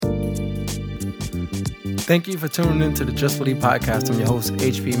Thank you for tuning in to the Just Believe podcast. I'm your host,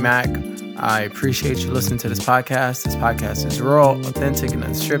 HB Mack. I appreciate you listening to this podcast. This podcast is raw, authentic, and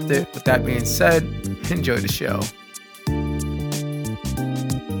unscripted. With that being said, enjoy the show.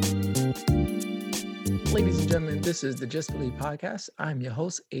 Ladies and gentlemen, this is the Just Believe podcast. I'm your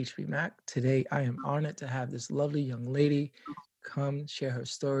host, HB Mack. Today, I am honored to have this lovely young lady come share her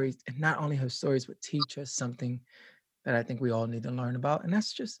stories, and not only her stories, but teach us something that I think we all need to learn about, and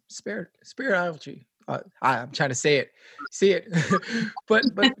that's just spirituality. I'm trying to see it, but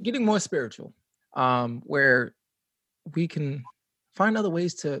getting more spiritual, where we can find other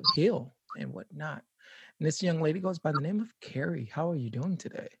ways to heal and whatnot. And this young lady goes by the name of Carrie. How are you doing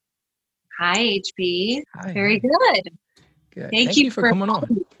today? Hi, HB. Hi. Very good. Good. Thank you for coming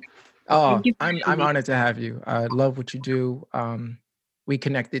on. Oh, I'm honored to have you. I love what you do. We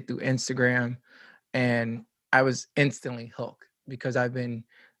connected through Instagram, and I was instantly hooked because I've been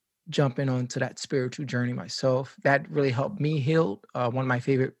jumping onto that spiritual journey myself. That really helped me heal. One of my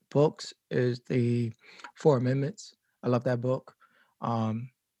favorite books is the Four Amendments. I love that book.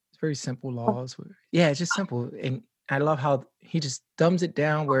 It's very simple laws. Yeah, it's just simple. And I love how he just dumbs it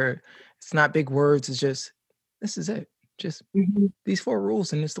down where it's not big words. It's just, this is it. Just these 4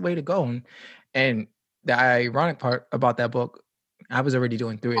 rules, and it's the way to go. And the ironic part about that book, I was already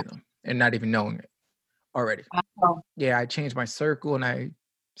doing 3 of them and not even knowing it already. Wow. Yeah, I changed my circle and I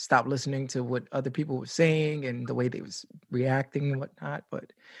stopped listening to what other people were saying and the way they was reacting and whatnot.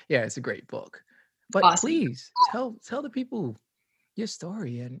 But yeah, it's a great book. But Awesome. Please tell the people your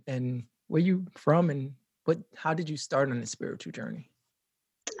story and where you from and how did you start on the spiritual journey?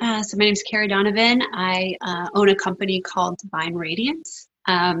 So my name is Carrie Donovan. I own a company called Divine Radiance.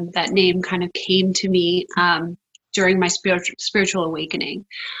 That name kind of came to me during my spiritual awakening.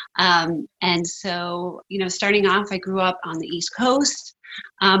 And so, starting off, I grew up on the East Coast,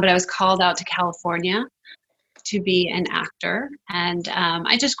 but I was called out to California to be an actor. And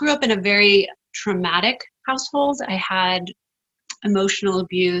I just grew up in a very traumatic household. I had emotional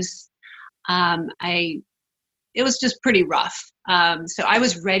abuse. It was just pretty rough. So I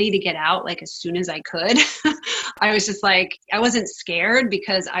was ready to get out like as soon as I could. I was just like, I wasn't scared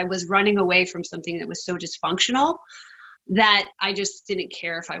because I was running away from something that was so dysfunctional that I just didn't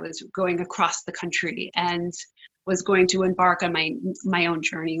care if I was going across the country and was going to embark on my own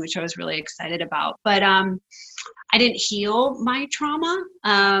journey, which I was really excited about. But I didn't heal my trauma.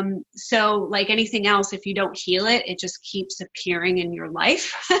 So like anything else, if you don't heal it, it just keeps appearing in your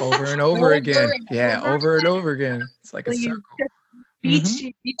life. Over and over again. Yeah, over and over again. It's like a circle. Beats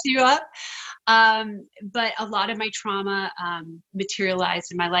you up. But a lot of my trauma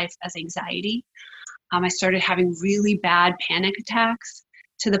materialized in my life as anxiety. I started having really bad panic attacks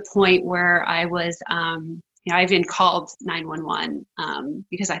to the point where I was, I even called 911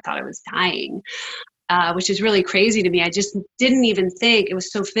 because I thought I was dying. Which is really crazy to me. I just didn't even think, it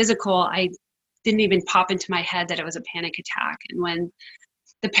was so physical. I didn't even pop into my head that it was a panic attack. And when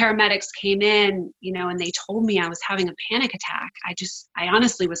the paramedics came in, and they told me I was having a panic attack, I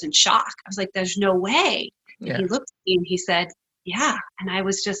honestly was in shock. I was like, there's no way. Yeah. And he looked at me and he said, yeah. And I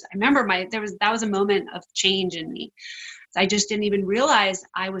remember that was a moment of change in me. I just didn't even realize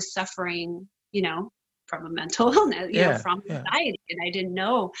I was suffering, from a mental illness, from anxiety, and I didn't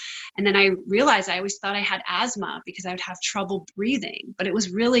know. And then I realized I always thought I had asthma because I would have trouble breathing, but it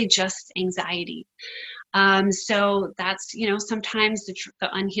was really just anxiety. So that's, sometimes the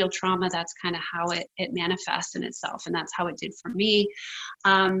unhealed trauma, that's kind of how it manifests in itself. And that's how it did for me.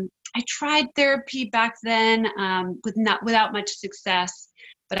 I tried therapy back then without much success,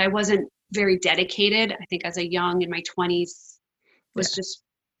 but I wasn't very dedicated. I think as a young in my 20s was just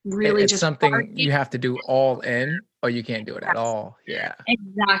really it's just something partying. You have to do all in or you can't do it at all. Yeah,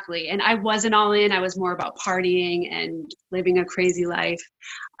 exactly. And I wasn't all in. I was more about partying and living a crazy life.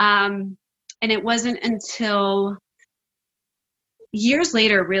 And it wasn't until years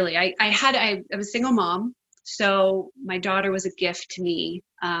later, really, I was a single mom. So my daughter was a gift to me.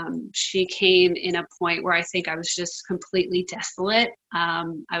 She came in a point where I think I was just completely desolate.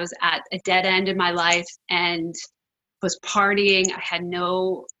 I was at a dead end in my life and was partying. I had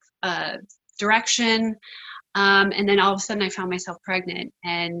no direction. And then all of a sudden I found myself pregnant.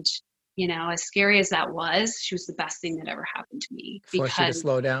 And, as scary as that was, she was the best thing that ever happened to me. Forced you to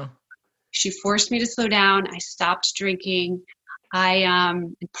slow down? She forced me to slow down. I stopped drinking.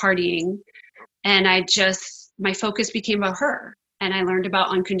 Partying. And my focus became about her. And I learned about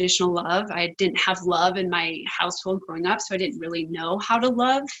unconditional love. I didn't have love in my household growing up, so I didn't really know how to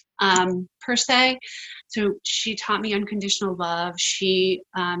love per se. So she taught me unconditional love. She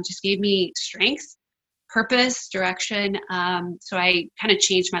just gave me strength, purpose, direction. So I kind of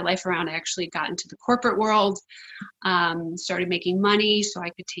changed my life around. I actually got into the corporate world, started making money so I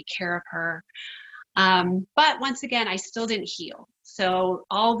could take care of her. But once again, I still didn't heal. So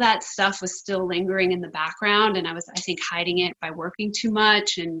all that stuff was still lingering in the background. And I was, I think, hiding it by working too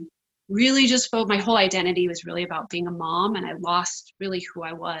much, and really just my whole identity was really about being a mom. And I lost really who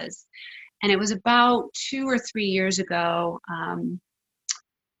I was. And it was about 2 or 3 years ago,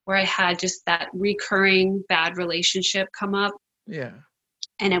 where I had just that recurring bad relationship come up. Yeah.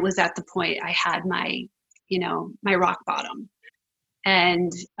 And it was at the point I had my, my rock bottom.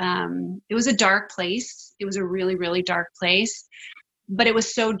 And it was a dark place. It was a really, really dark place. But it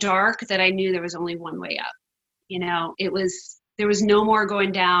was so dark that I knew there was only one way up. There was no more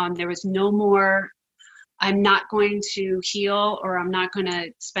going down. There was no more, I'm not going to heal, or I'm not going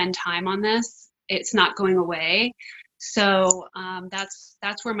to spend time on this. It's not going away. So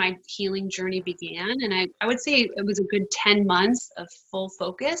that's where my healing journey began. And I would say it was a good 10 months of full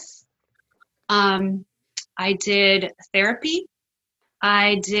focus. I did therapy.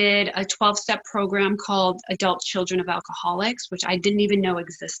 I did a 12-step program called Adult Children of Alcoholics, which I didn't even know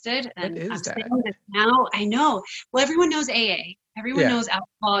existed. And what is I'm that? saying this now, I know. Well, everyone knows AA. Everyone knows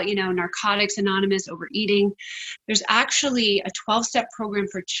alcohol, Narcotics Anonymous, overeating. There's actually a 12-step program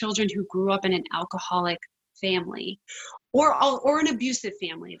for children who grew up in an alcoholic family or an abusive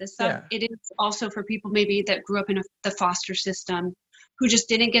family. It is also for people maybe that grew up in the foster system, who just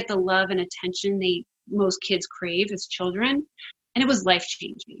didn't get the love and attention most kids crave as children. And it was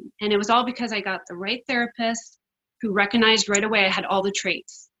life-changing. And it was all because I got the right therapist who recognized right away I had all the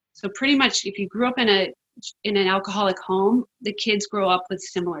traits. So pretty much if you grew up in an alcoholic home, the kids grow up with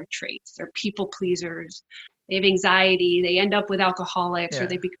similar traits. They're people pleasers. They have anxiety. They end up with alcoholics, or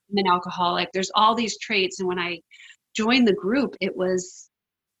they become an alcoholic. There's all these traits. And when I joined the group, it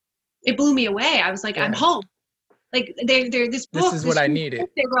blew me away. I was like, I'm home. Like this book, this is what I needed.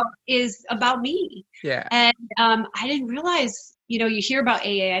 They wrote is about me. Yeah. And I didn't realize, you hear about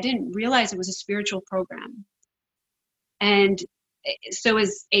AA. I didn't realize it was a spiritual program. And so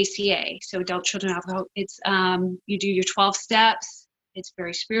is ACA. So Adult Children of Alcohol. It's you do your 12 steps. It's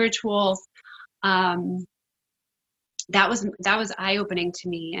very spiritual. That was eye-opening to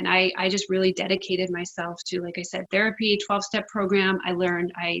me. And I just really dedicated myself to, like I said, therapy, 12-step program.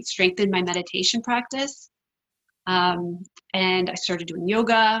 I strengthened my meditation practice. And I started doing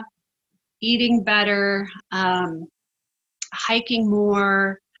yoga, eating better, hiking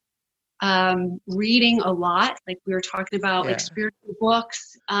more, reading a lot, like we were talking about, like spiritual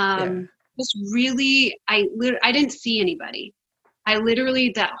books. Just really, I didn't see anybody. I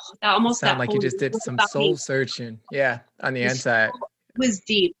literally, that almost sound like you just did some soul searching. Yeah. On the inside. It was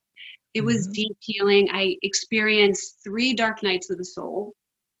deep. It was deep healing. I experienced 3 dark nights of the soul.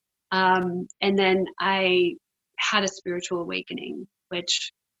 And then I had a spiritual awakening,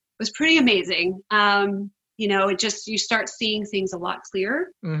 which was pretty amazing. You start seeing things a lot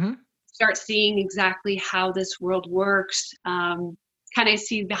clearer. Start seeing exactly how this world works. Kind of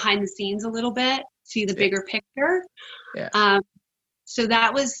see behind the scenes a little bit, see the bigger picture. So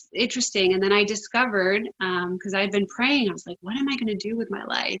that was interesting. And then I discovered, because I'd been praying, I was like, what am I going to do with my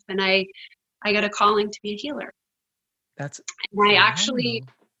life? And I got a calling to be a healer. I actually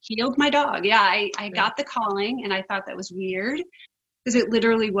healed my dog. I got the calling, and I thought that was weird, because it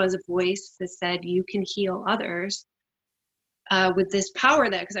literally was a voice that said, you can heal others with this power,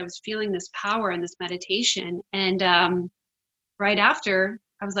 because I was feeling this power in this meditation. And right after,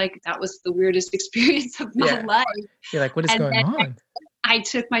 I was like, that was the weirdest experience of my life. You're like, what is going on? I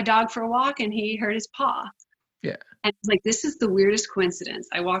took my dog for a walk, and he hurt his paw. Yeah. And like, this is the weirdest coincidence.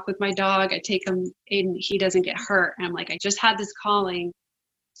 I walk with my dog, I take him, and he doesn't get hurt. And I'm like, I just had this calling.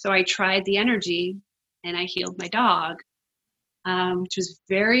 So I tried the energy, and I healed my dog, which was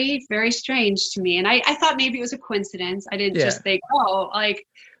very, very strange to me. And I thought maybe it was a coincidence. I didn't just think,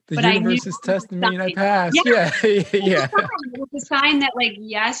 the universe is testing me, and I passed. Yeah. It was a sign that, like,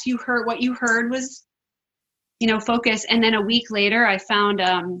 yes, you heard what you heard was, focus. And then a week later, I found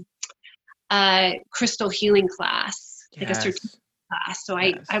a crystal healing class, like a certificate class. So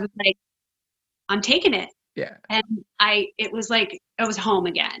I was like, I'm taking it. Yeah. And it was like, I was home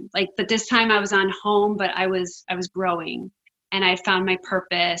again. Like, but this time I was on home, but I was growing, and I found my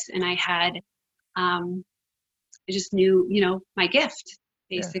purpose, and I had, I just knew, my gift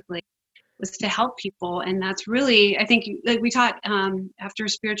basically was to help people. And that's really, I think, like we taught, after a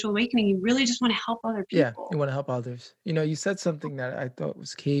spiritual awakening, you really just want to help other people. Yeah. You want to help others. You said something that I thought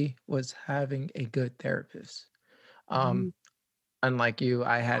was key, was having a good therapist. Unlike you,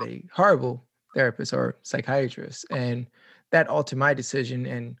 I had a horrible therapist or psychiatrist, and that altered my decision.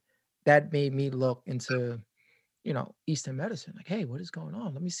 And that made me look into, Eastern medicine. Like, hey, what is going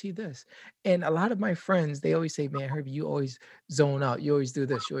on? Let me see this. And a lot of my friends, they always say, man, Herbie, you always zone out. You always do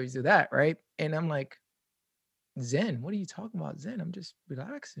this. You always do that. Right. And I'm like, Zen, what are you talking about? Zen? I'm just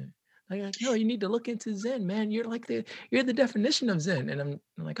relaxing. Like, no, you need to look into Zen, man. You're the definition of Zen. And I'm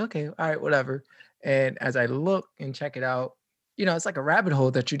like, okay, all right, whatever. And as I look and check it out, it's like a rabbit hole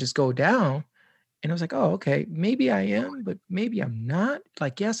that you just go down. And I was like, oh, okay, maybe I am, but maybe I'm not.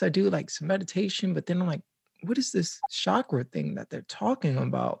 Like, yes, I do like some meditation, but then I'm like, what is this chakra thing that they're talking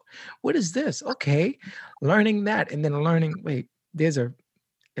about? What is this? Okay, learning that, and then learning, wait,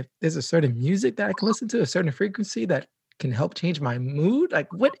 if there's a certain music that I can listen to, a certain frequency that can help change my mood,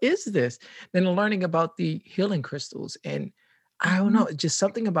 like what is this? Then learning about the healing crystals, and I don't know, just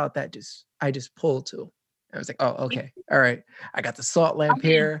something about that I just pulled to. I was like, oh, okay, all right. I got the salt lamp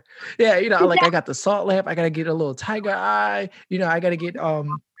here. Yeah, I got the salt lamp. I gotta get a little tiger eye. I gotta get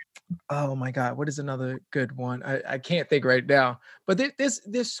oh my God, what is another good one? I can't think right now. But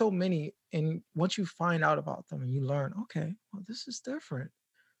there's so many, and once you find out about them and you learn, okay, well, this is different.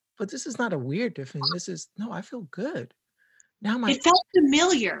 But this is not a weird difference. No, I feel good. Now it felt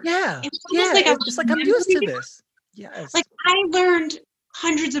familiar. Yeah. It was like it's like I'm used to this. Yes. Like I learned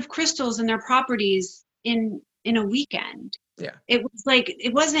hundreds of crystals and their properties in a weekend. Yeah. It was like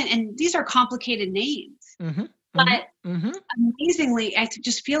it wasn't, and these are complicated names. But amazingly, I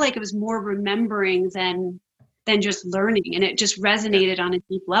just feel like it was more remembering than just learning, and it just resonated on a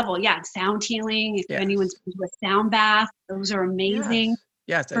deep level. Yeah, sound healing. If anyone's been to a sound bath, those are amazing.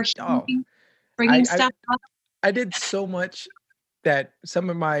 Yes, bringing stuff up. I did so much that some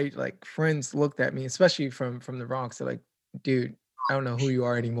of my like friends looked at me, especially from the Bronx. They're like, "Dude, I don't know who you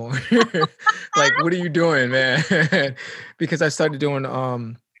are anymore. Like, what are you doing, man?" Because I started doing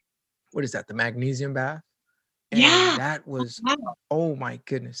what is that? The magnesium bath. And that was, oh my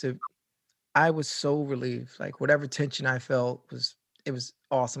goodness. I was so relieved. Like whatever tension I felt it was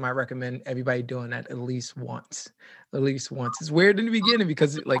awesome. I recommend everybody doing that at least once. At least once. It's weird in the beginning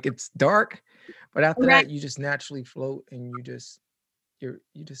because it's dark, but after that you just naturally float and your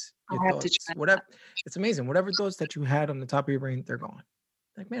thoughts, whatever. It's amazing. Whatever thoughts that you had on the top of your brain, they're gone.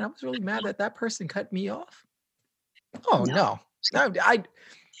 Like, man, I was really mad that person cut me off. Oh no.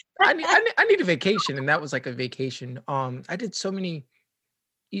 I need a vacation, and that was like a vacation. I did so many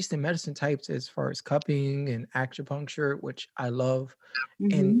Eastern medicine types as far as cupping and acupuncture, which I love,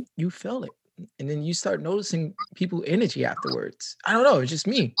 and you feel it, and then you start noticing people's energy afterwards. I don't know, it's just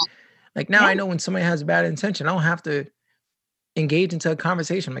me. Like now, I know when somebody has bad intention, I don't have to engage into a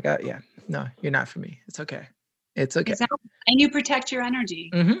conversation. I'm like, yeah, no, you're not for me. It's okay. It's okay. Exactly. And you protect your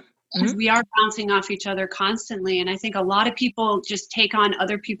energy. Because we are bouncing off each other constantly. And I think a lot of people just take on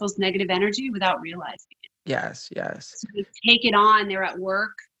other people's negative energy without realizing it. Yes. So they take it on, they're at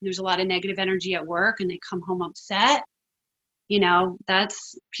work, there's a lot of negative energy at work, and they come home upset.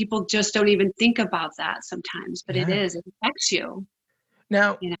 That's, people just don't even think about that sometimes, but it affects you.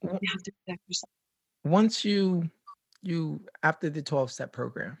 Now, you have to protect yourself. Once you after the 12-step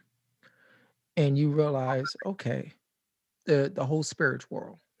program, and you realize, okay, the whole spirit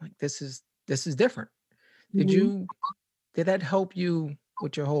world, like this is different. Did that help you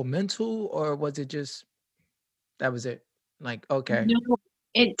with your whole mental, or was it just that was it? Like, okay. No,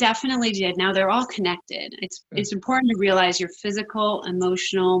 it definitely did. Now they're all connected. It's important to realize your physical,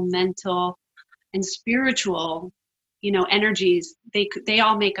 emotional, mental, and spiritual, energies, they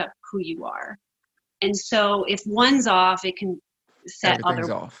all make up who you are. And so if one's off, it can set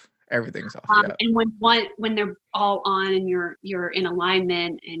Everything's off. And when they're all on and you're in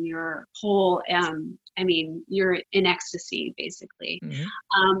alignment and you're whole, you're in ecstasy basically.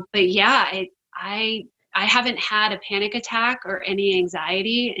 But yeah, I haven't had a panic attack or any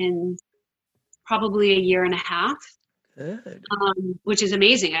anxiety in probably a year and a half. Good. Which is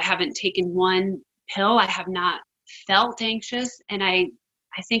amazing. I haven't taken one pill. I have not felt anxious, and I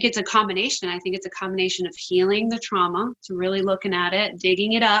think it's a combination. I think it's a combination of healing the trauma, so really looking at it,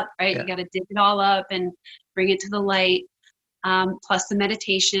 digging it up, right? You got to dig it all up and bring it to the light. Plus the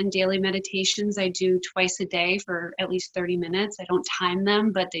meditation, daily meditations I do twice a day for at least 30 minutes. I don't time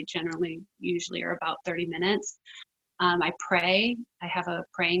them, but they usually are about 30 minutes. I pray. I have a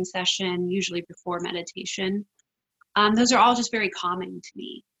praying session, usually before meditation. Those are all just very calming to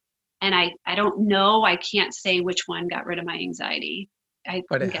me. And I don't know, I can't say which one got rid of my anxiety.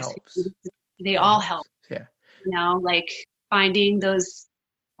 But it helps. They all help. Yeah. Like finding those,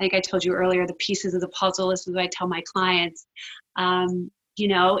 like I told you earlier, the pieces of the puzzle. This is what I tell my clients.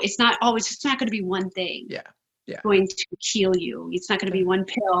 It's not going to be one thing. Yeah. going to heal you. It's not going to be one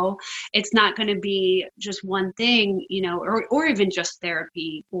pill. It's not going to be just one thing, or even just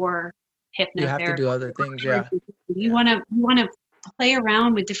therapy or hypnotherapy. You have to do other things. Yeah. You want to play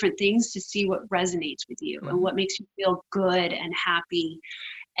around with different things to see what resonates with you and what makes you feel good and happy.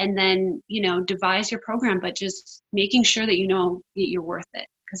 And then, devise your program, but just making sure that you're worth it.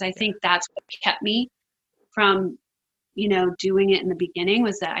 Because I think that's what kept me from, doing it in the beginning,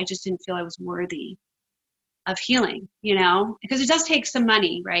 was that I just didn't feel I was worthy of healing, because it does take some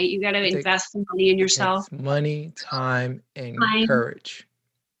money, right? You got to invest some money in yourself. Money, time, and courage.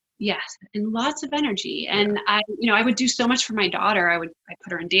 Yes, and lots of energy. And I would do so much for my daughter. I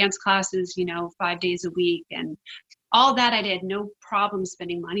put her in dance classes, 5 days a week, and all that I did no problem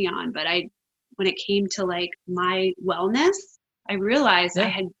spending money on. But when it came to like my wellness, I realized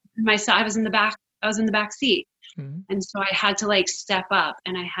I was in the back seat. And so I had to like step up,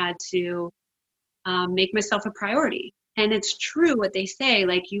 and I had to make myself a priority. And it's true what they say,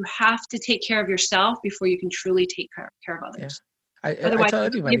 like you have to take care of yourself before you can truly take care of others. Otherwise, I tell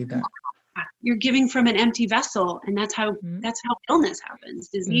everybody that you're giving from an empty vessel, and that's how illness happens,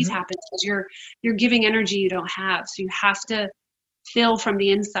 disease happens, because you're giving energy you don't have. So you have to fill from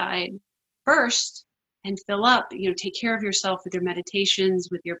the inside first and fill up. Take care of yourself with your meditations,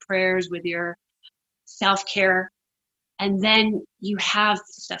 with your prayers, with your self-care, and then you have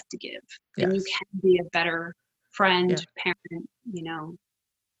stuff to give, and you can be a better friend, parent.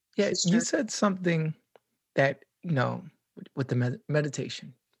 Sister. You said something that with the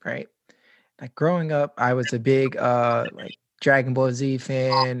meditation, right? Like growing up, I was a big like Dragon Ball Z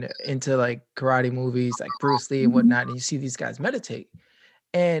fan, into like karate movies like Bruce Lee and whatnot. And you see these guys meditate,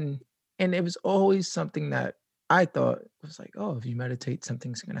 and it was always something that I thought was like, oh, if you meditate,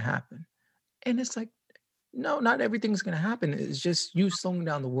 something's gonna happen. And it's like, no, not everything's gonna happen. It's just you slowing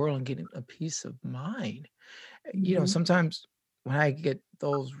down the world and getting a peace of mind. Sometimes when I get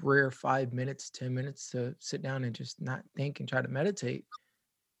those rare 5 minutes, 10 minutes to sit down and just not think and try to meditate,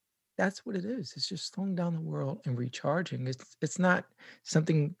 that's what it is. It's just slowing down the world and recharging. It's not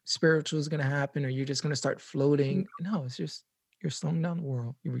something spiritual is going to happen, or you're just going to start floating. No, it's just you're slowing down the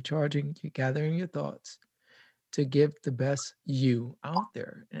world. You're recharging. You're gathering your thoughts to give the best you out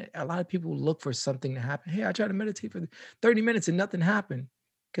there. And a lot of people look for something to happen. Hey, I tried to meditate for 30 minutes and nothing happened,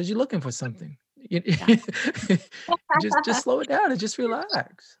 because you're looking for something. Just slow it down and just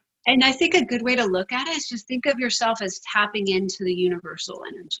relax. And I think a good way to look at it is just think of yourself as tapping into the universal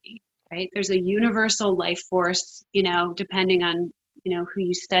energy, right? There's a universal life force, depending on, who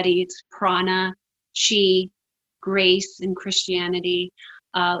you study. It's prana, chi, grace in Christianity.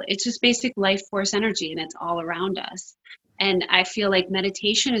 It's just basic life force energy, and it's all around us. And I feel like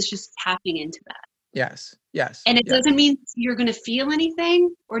meditation is just tapping into that. Yes. And it doesn't mean you're going to feel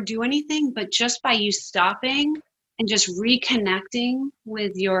anything or do anything, but just by you stopping and just reconnecting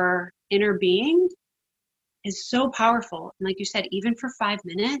with your inner being is so powerful. And like you said, even for 5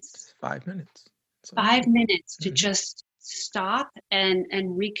 minutes. 5 minutes. 5 minutes to just stop and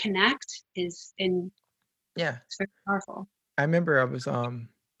reconnect it's very powerful. I remember I was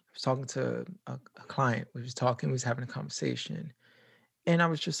talking to a client. We was having a conversation. And I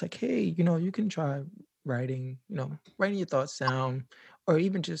was just like, hey, you can try writing your thoughts down, or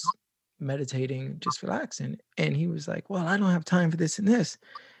even just meditating, just relaxing. And he was like, well, I don't have time for this and this.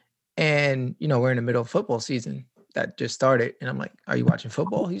 And, we're in the middle of football season that just started. And I'm like, are you watching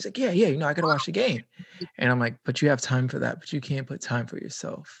football? He's like, yeah, I got to watch the game. And I'm like, but you have time for that, but you can't put time for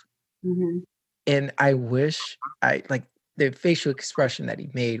yourself. And I wish the facial expression that he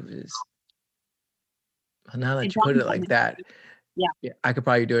made was, well, now that you put it like that, I could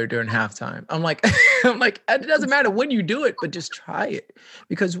probably do it during halftime. I'm like, it doesn't matter when you do it, but just try it,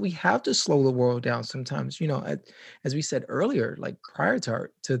 because we have to slow the world down sometimes. As we said earlier, like prior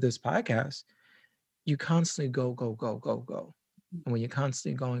to this podcast, you constantly go, go, go, go, go. And when you're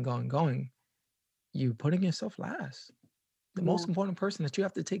constantly going, you're putting yourself last. The most important person that you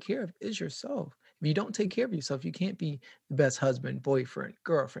have to take care of is yourself. If you don't take care of yourself, you can't be the best husband, boyfriend,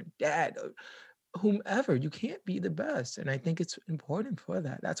 girlfriend, dad, whomever. You can't be the best. And I think it's important for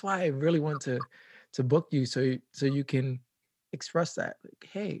that. That's why I really want to book you, so you can express that. Like,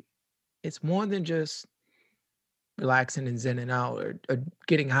 hey, it's more than just relaxing and zenning out, or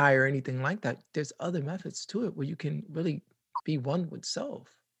getting high or anything like that. There's other methods to it where you can really be one with self.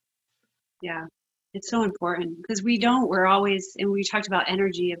 Yeah, it's so important, because we're always, and we talked about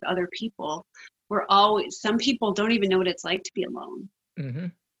energy of other people. Some people don't even know what it's like to be alone.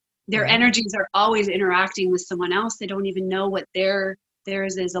 Their energies are always interacting with someone else. They don't even know what theirs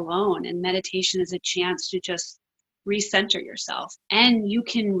is alone. And meditation is a chance to just recenter yourself. And you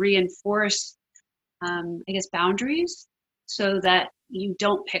can reinforce I guess, boundaries so that you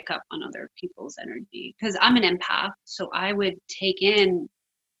don't pick up on other people's energy. Because I'm an empath, so I would take in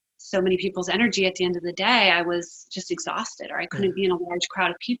so many people's energy. At the end of the day, I was just exhausted, or I couldn't be in a large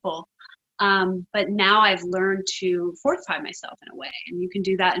crowd of people. But now I've learned to fortify myself in a way, and you can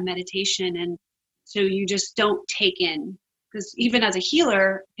do that in meditation. And so you just don't take in, because even as a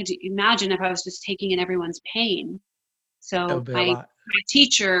healer, could you imagine if I was just taking in everyone's pain? So my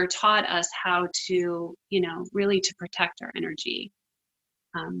teacher taught us how to, really to protect our energy.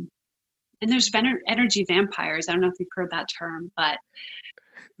 And there's energy vampires. I don't know if you've heard that term, but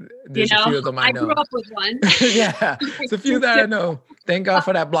there's a few of them I know. I grew up with one. Yeah, it's a few that I know. Thank God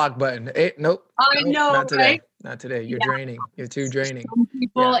for that block button. Nope. I know, not today. right? Not today. You're draining. You're too draining. Some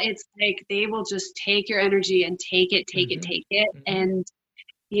people, it's like they will just take your energy and take it. And,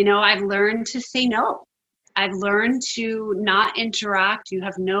 I've learned to say no. I've learned to not interact. You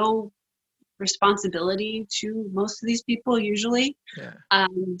have no responsibility to most of these people usually. Yeah.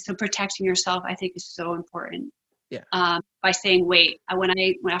 So protecting yourself, I think, is so important. Yeah. By saying, wait,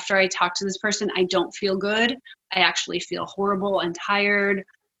 after I talk to this person, I don't feel good. I actually feel horrible and tired,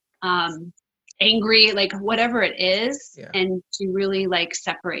 angry, like whatever it is. Yeah. And to really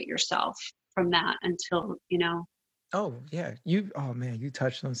separate yourself from that until, Oh yeah. You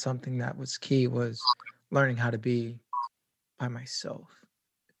touched on something that was key, was learning how to be by myself.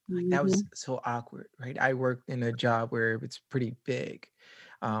 Like that was so awkward, right? I worked in a job where it's pretty big.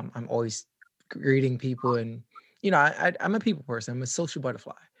 I'm always greeting people, and I'm a people person. I'm a social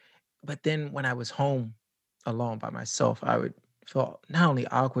butterfly. But then when I was home alone by myself, I would feel not only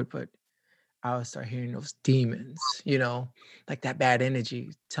awkward, but I would start hearing those demons, like that bad energy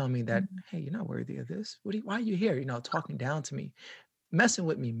telling me that, hey, you're not worthy of this. Why are you here? Talking down to me, messing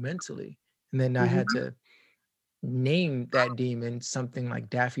with me mentally. And then I had to name that demon something like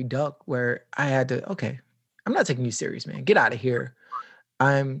Daffy Duck, where I had to, okay, I'm not taking you serious, man. Get out of here.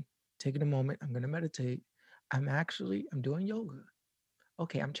 I'm taking a moment. I'm going to meditate. I'm doing yoga.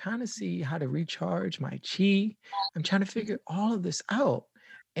 Okay, I'm trying to see how to recharge my chi. I'm trying to figure all of this out.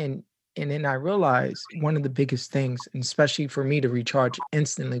 And then I realized one of the biggest things, and especially for me to recharge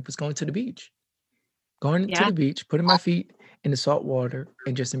instantly, was going to the beach. Going to the beach, putting my feet in the salt water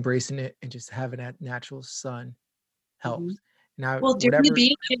and just embracing it and just having that natural sun helps. Now, during the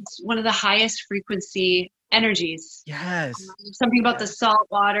beach, it's one of the highest frequency energies. Yes. Something about the salt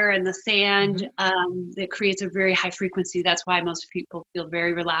water and the sand that creates a very high frequency. That's why most people feel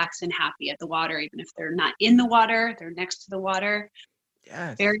very relaxed and happy at the water, even if they're not in the water, they're next to the water.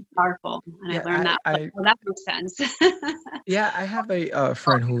 Yes. Very powerful. And I learned that. That makes sense. Yeah, I have a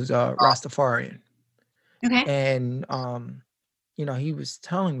friend who's Rastafarian. Okay. And he was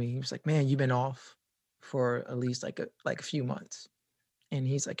telling me, he was like, man, you've been off for at least like a few months. And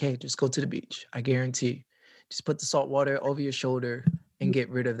he's like, hey, just go to the beach. I guarantee. Just put the salt water over your shoulder and get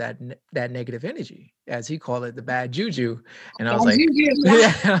rid of that negative energy, as he called it, the bad juju. And I was like,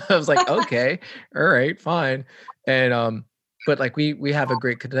 I was like, okay, all right, fine. And but like we have a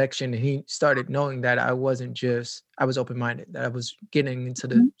great connection, and he started knowing that I was open-minded, that I was getting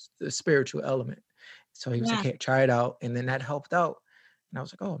into the spiritual element. So he was like, hey, try it out. And then that helped out. And I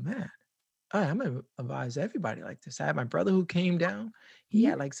was like, oh man, I'm going to advise everybody like this. I had my brother who came down. He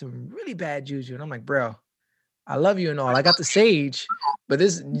had like some really bad juju. And I'm like, bro, I love you and all. I got the sage, but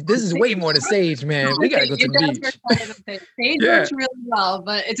this is way more than sage, man. We got to go to the beach. Sage works really well,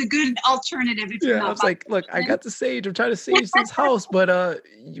 but it's a good alternative. If I was like, look, I got the sage. I'm trying to sage this house, but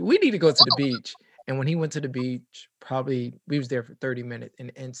we need to go to the beach. And when he went to the beach, probably we was there for 30 minutes,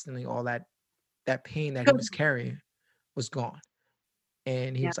 and instantly all that pain that he was carrying was gone.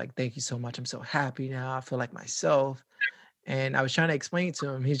 And he was like, thank you so much. I'm so happy now. I feel like myself. And I was trying to explain to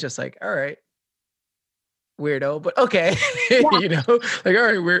him. He's just like, all right, weirdo, but okay. Like, all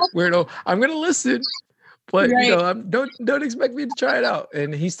right, weirdo. I'm going to listen, but don't expect me to try it out.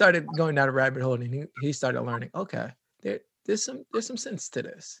 And he started going down a rabbit hole, and he started learning, okay, there's some sense to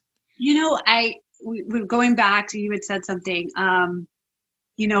this. We're going back to, you had said something,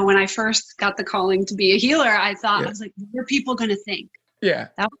 when I first got the calling to be a healer, I thought, I was like, what are people going to think? Yeah.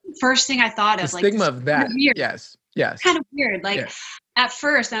 That was the first thing I thought of. The stigma of that. Weird. Yes. Kind of weird. At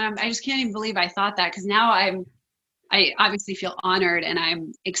first, and I just can't even believe I thought that, because now I obviously feel honored and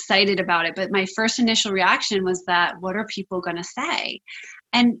I'm excited about it. But my first initial reaction was that, what are people going to say?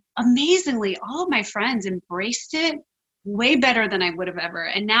 And amazingly, all of my friends embraced it way better than I would have ever.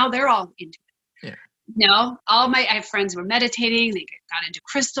 And now they're all into it. Yeah. I have friends who are meditating. They got into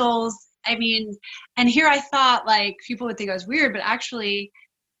crystals. I mean, and here I thought like people would think I was weird, but actually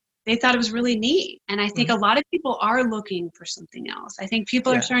they thought it was really neat. And I think a lot of people are looking for something else. I think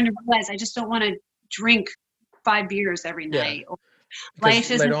people are starting to realize, I just don't want to drink 5 beers every Yeah. night. Or because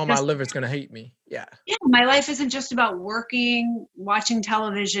later on my liver's going to hate me. Yeah. Yeah. My life isn't just about working, watching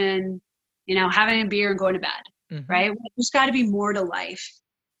television, having a beer and going to bed. Right. There's got to be more to life,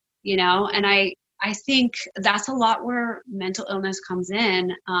 and I think that's a lot where mental illness comes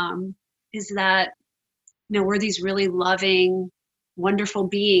in, is that, we're these really loving, wonderful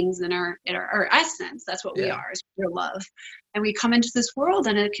beings in our essence. That's what we are, is pure love. And we come into this world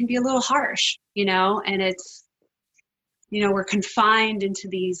and it can be a little harsh, and it's, we're confined into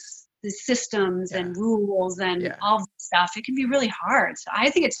these systems and rules and all this stuff. It can be really hard. So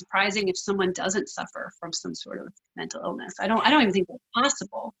I think it's surprising if someone doesn't suffer from some sort of mental illness. I don't even think that's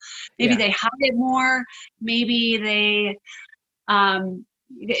possible. Maybe they hide it more. Maybe they, and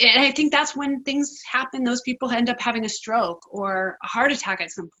I think that's when things happen. Those people end up having a stroke or a heart attack at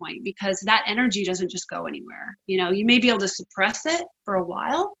some point, because that energy doesn't just go anywhere. You may be able to suppress it for a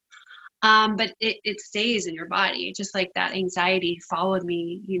while, but it stays in your body. Just like that anxiety followed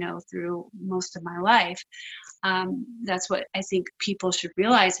me, through most of my life. That's what I think people should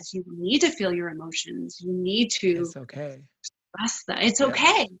realize, is you need to feel your emotions. You need to express that. It's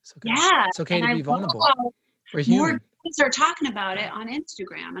okay. It's okay. Yeah. It's okay to be vulnerable. We're human. More kids are talking about it on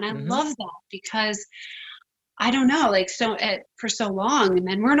Instagram. And I love that, because I don't know, for so long,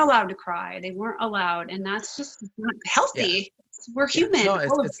 men weren't allowed to cry. They weren't allowed. And that's just not healthy. We're human. No,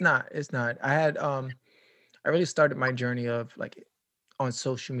 it's not. I had, I really started my journey of on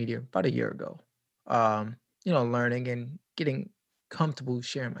social media about a year ago, learning and getting comfortable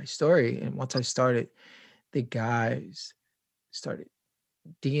sharing my story. And once I started, the guys started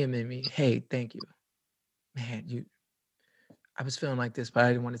DMing me, "Hey, thank you, man. I was feeling like this, but I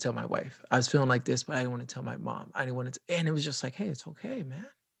didn't want to tell my wife. I was feeling like this, but I didn't want to tell my mom. I didn't want to, and it was just like, hey, it's okay, man.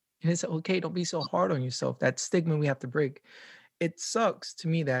 And it's okay. Don't be so hard on yourself. That stigma we have to break. It sucks to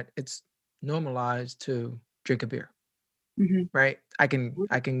me that it's normalized to drink a beer, right? I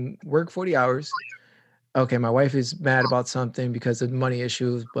can work 40 hours. Okay, my wife is mad about something because of money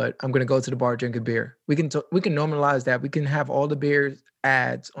issues, but I'm gonna go to the bar, drink a beer. We can normalize that. We can have all the beer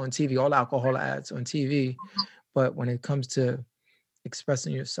ads on TV, all alcohol ads on TV, but when it comes to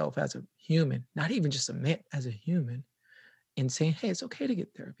expressing yourself as a human, not even just a man, as a human, and saying, hey, it's okay to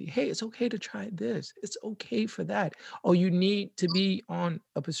get therapy. Hey, it's okay to try this. It's okay for that. Oh, you need to be on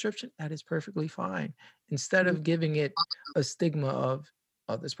a prescription. That is perfectly fine. Instead of giving it a stigma of,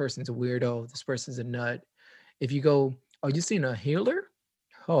 oh, this person's a weirdo, this person's a nut. If you go, oh, you seen a healer?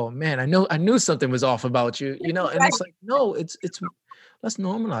 Oh man, I knew something was off about you, and it's like, no, it's let's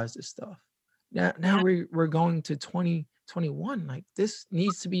normalize this stuff. Now we're going to 2021. Like, this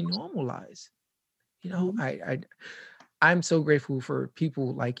needs to be normalized. I'm so grateful for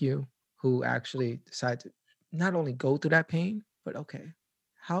people like you who actually decide to not only go through that pain, but okay,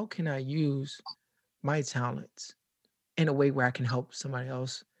 how can I use my talents in a way where I can help somebody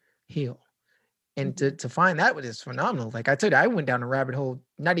else heal? And to find that is phenomenal. Like I told you, I went down a rabbit hole,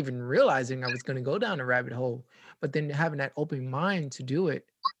 not even realizing I was going to go down a rabbit hole, but then having that open mind to do it.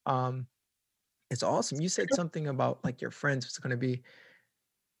 It's awesome. You said something about like your friends was going to be,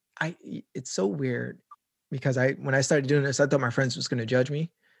 it's so weird. Because when I started doing this, I thought my friends was going to judge me.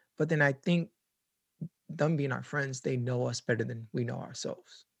 But then I think them being our friends, they know us better than we know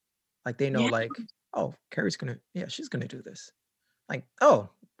ourselves. Like they know oh, Carrie's she's going to do this. Like, oh,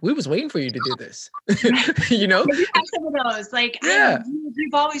 we was waiting for you to do this. You have some of those.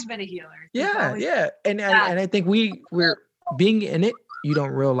 You've always been a healer. Yeah. And I think we're being in it, you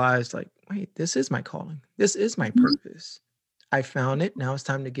don't realize wait, this is my calling. This is my purpose. I found it. Now it's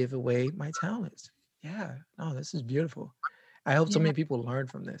time to give away my talents. Yeah. No, this is beautiful. I hope so many people learn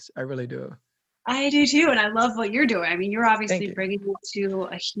from this. I really do. I do too. And I love what you're doing. I mean, you're obviously bringing it to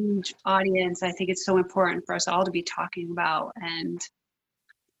a huge audience. I think it's so important for us all to be talking about. And,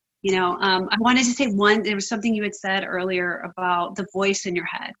 I wanted to say there was something you had said earlier about the voice in your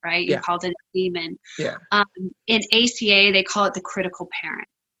head, right? You called it a demon. Yeah. In ACA, they call it the critical parent.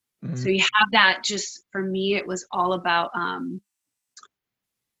 Mm-hmm. So you have that. Just for me, it was all about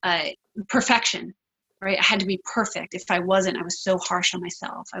perfection. Right? I had to be perfect. If I wasn't, I was so harsh on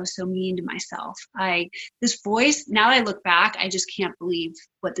myself. I was so mean to myself. This voice, now that I look back, I just can't believe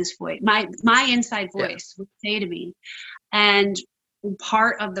what this voice, my inside voice would say to me. And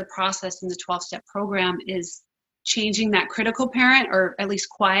part of the process in the 12-step program is changing that critical parent, or at least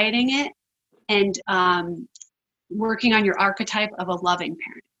quieting it, and working on your archetype of a loving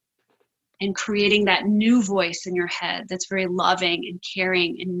parent, and creating that new voice in your head that's very loving and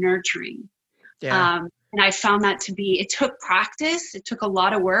caring and nurturing. Yeah. And I found that it took practice. It took a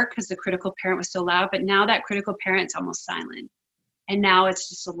lot of work because the critical parent was so loud, but now that critical parent's almost silent. And now it's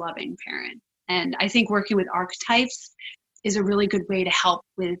just a loving parent. And I think working with archetypes is a really good way to help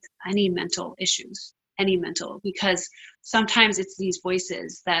with any mental issues, because sometimes it's these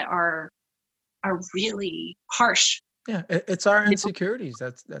voices that are really harsh. Yeah, it's our insecurities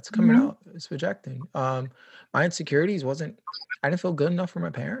that's coming out. It's projecting. My insecurities I didn't feel good enough for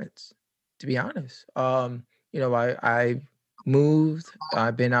my parents, to be honest. I moved.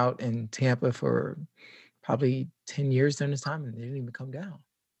 I've been out in Tampa for probably 10 years during this time, and they didn't even come down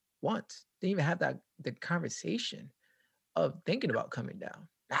once. Didn't even have the conversation of thinking about coming down.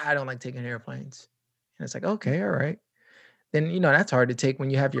 I don't like taking airplanes. And it's like, okay, all right. Then, that's hard to take when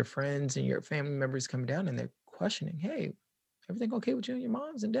you have your friends and your family members coming down and they're questioning, hey, everything okay with you and your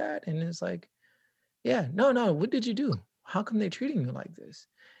moms and dad? And it's like, yeah, no, what did you do? How come they're treating you like this?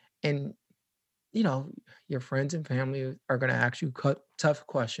 And, your friends and family are going to ask you tough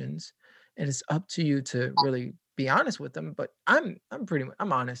questions, and it's up to you to really be honest with them. But I'm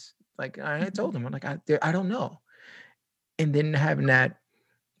honest. Like I told them, I'm like, I don't know. And then having that,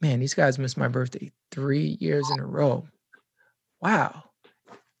 man, these guys missed my birthday 3 years in a row. Wow.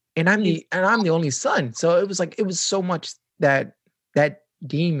 And I'm the only son. So it was so much that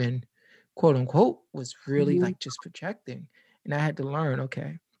demon, quote unquote, was really like just projecting. And I had to learn,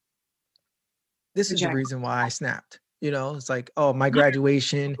 okay, this is the reason why I snapped. It's like, oh, my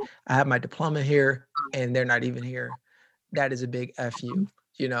graduation, I have my diploma here and they're not even here. That is a big F you,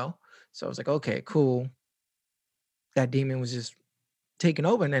 So I was like, okay, cool. That demon was just taking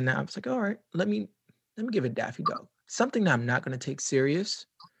over. And then I was like, all right, let me give it Daffy Duck. Something that I'm not going to take serious.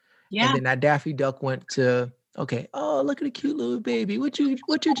 Yeah. And then that Daffy Duck went to, okay, oh, look at a cute little baby. What you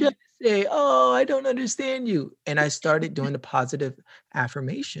just say? Oh, I don't understand you. And I started doing the positive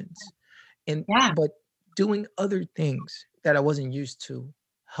affirmations. And but doing other things that I wasn't used to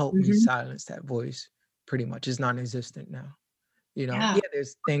help me silence that voice pretty much is non-existent now.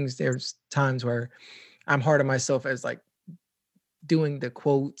 There's times where I'm hard on myself as like doing the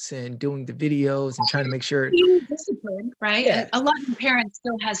quotes and doing the videos and trying to make sure discipline, right? Yeah. A lot of parents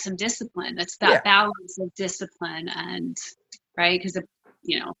still has some discipline. It's that balance of discipline and right, because a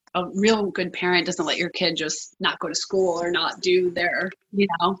real good parent doesn't let your kid just not go to school or not do their,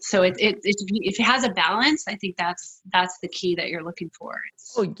 so if it has a balance, I think that's the key that you're looking for.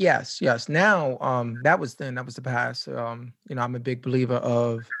 Oh yes. Now that was the past. I'm a big believer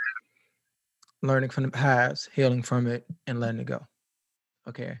of learning from the past, healing from it, and letting it go.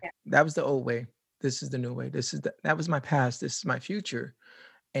 Okay. Yeah. That was the old way. This is the new way. That was my past. This is my future.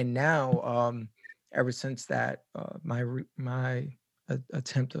 And now, ever since that, my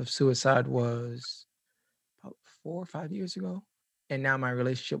attempt of suicide was about 4 or 5 years ago. And now my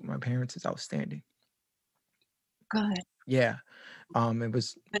relationship with my parents is outstanding. Good. Yeah. It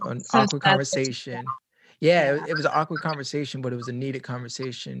was an awkward conversation. Yeah, it was an awkward conversation, but it was a needed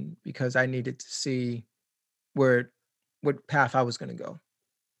conversation because I needed to see what path I was going to go.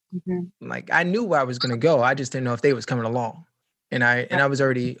 Like I knew where I was going to go. I just didn't know if they was coming along, and I was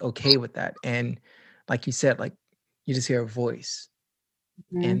already okay with that. And like you said, like you just hear a voice,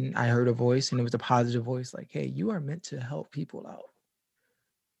 and I heard a voice, and it was a positive voice. Like, hey, you are meant to help people out.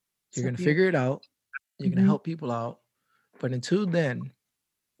 You're going to figure it out. You're going to help people out. But until then,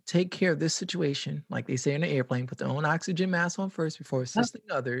 take care of this situation. Like they say in an airplane, put their own oxygen mask on first before assisting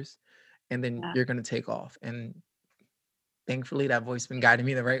others, and then you're going to take off. And thankfully, that voice been guiding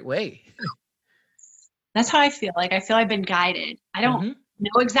me the right way. That's how I feel. Like I feel I've been guided. I don't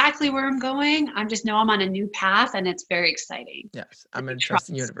know exactly where I'm going. I just know I'm on a new path, and it's very exciting. Yes, I'm in trust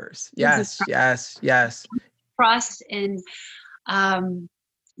in the universe. Yes. Trust in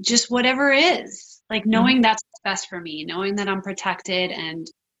just whatever is. Like knowing that's best for me, knowing that I'm protected, and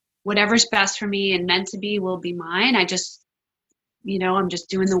whatever's best for me and meant to be will be mine. I just, I'm just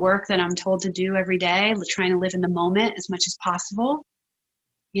doing the work that I'm told to do every day, trying to live in the moment as much as possible,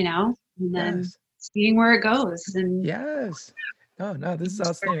 and then seeing where it goes. And yes. Oh, no, this is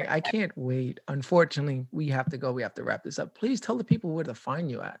outstanding. I can't wait. Unfortunately, we have to go. We have to wrap this up. Please tell the people where to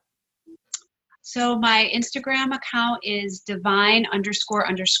find you at. So my Instagram account is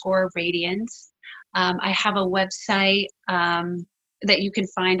divine__radiance. I have a website that you can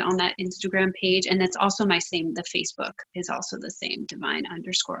find on that Instagram page. And that's also the Facebook is also the same,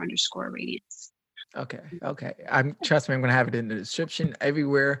 divine__radiance. Okay. Trust me, I'm going to have it in the description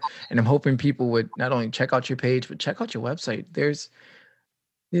everywhere. And I'm hoping people would not only check out your page, but check out your website. There's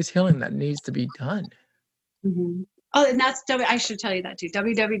healing that needs to be done. Oh, and that's, I should tell you that too,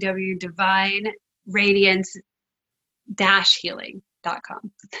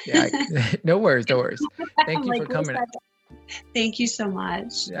 www.divineradiance-healing.com. Yeah, no worries. Thank you for coming. Thank you so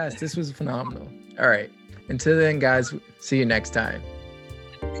much. Yes, this was phenomenal. All right. Until then, guys, see you next time.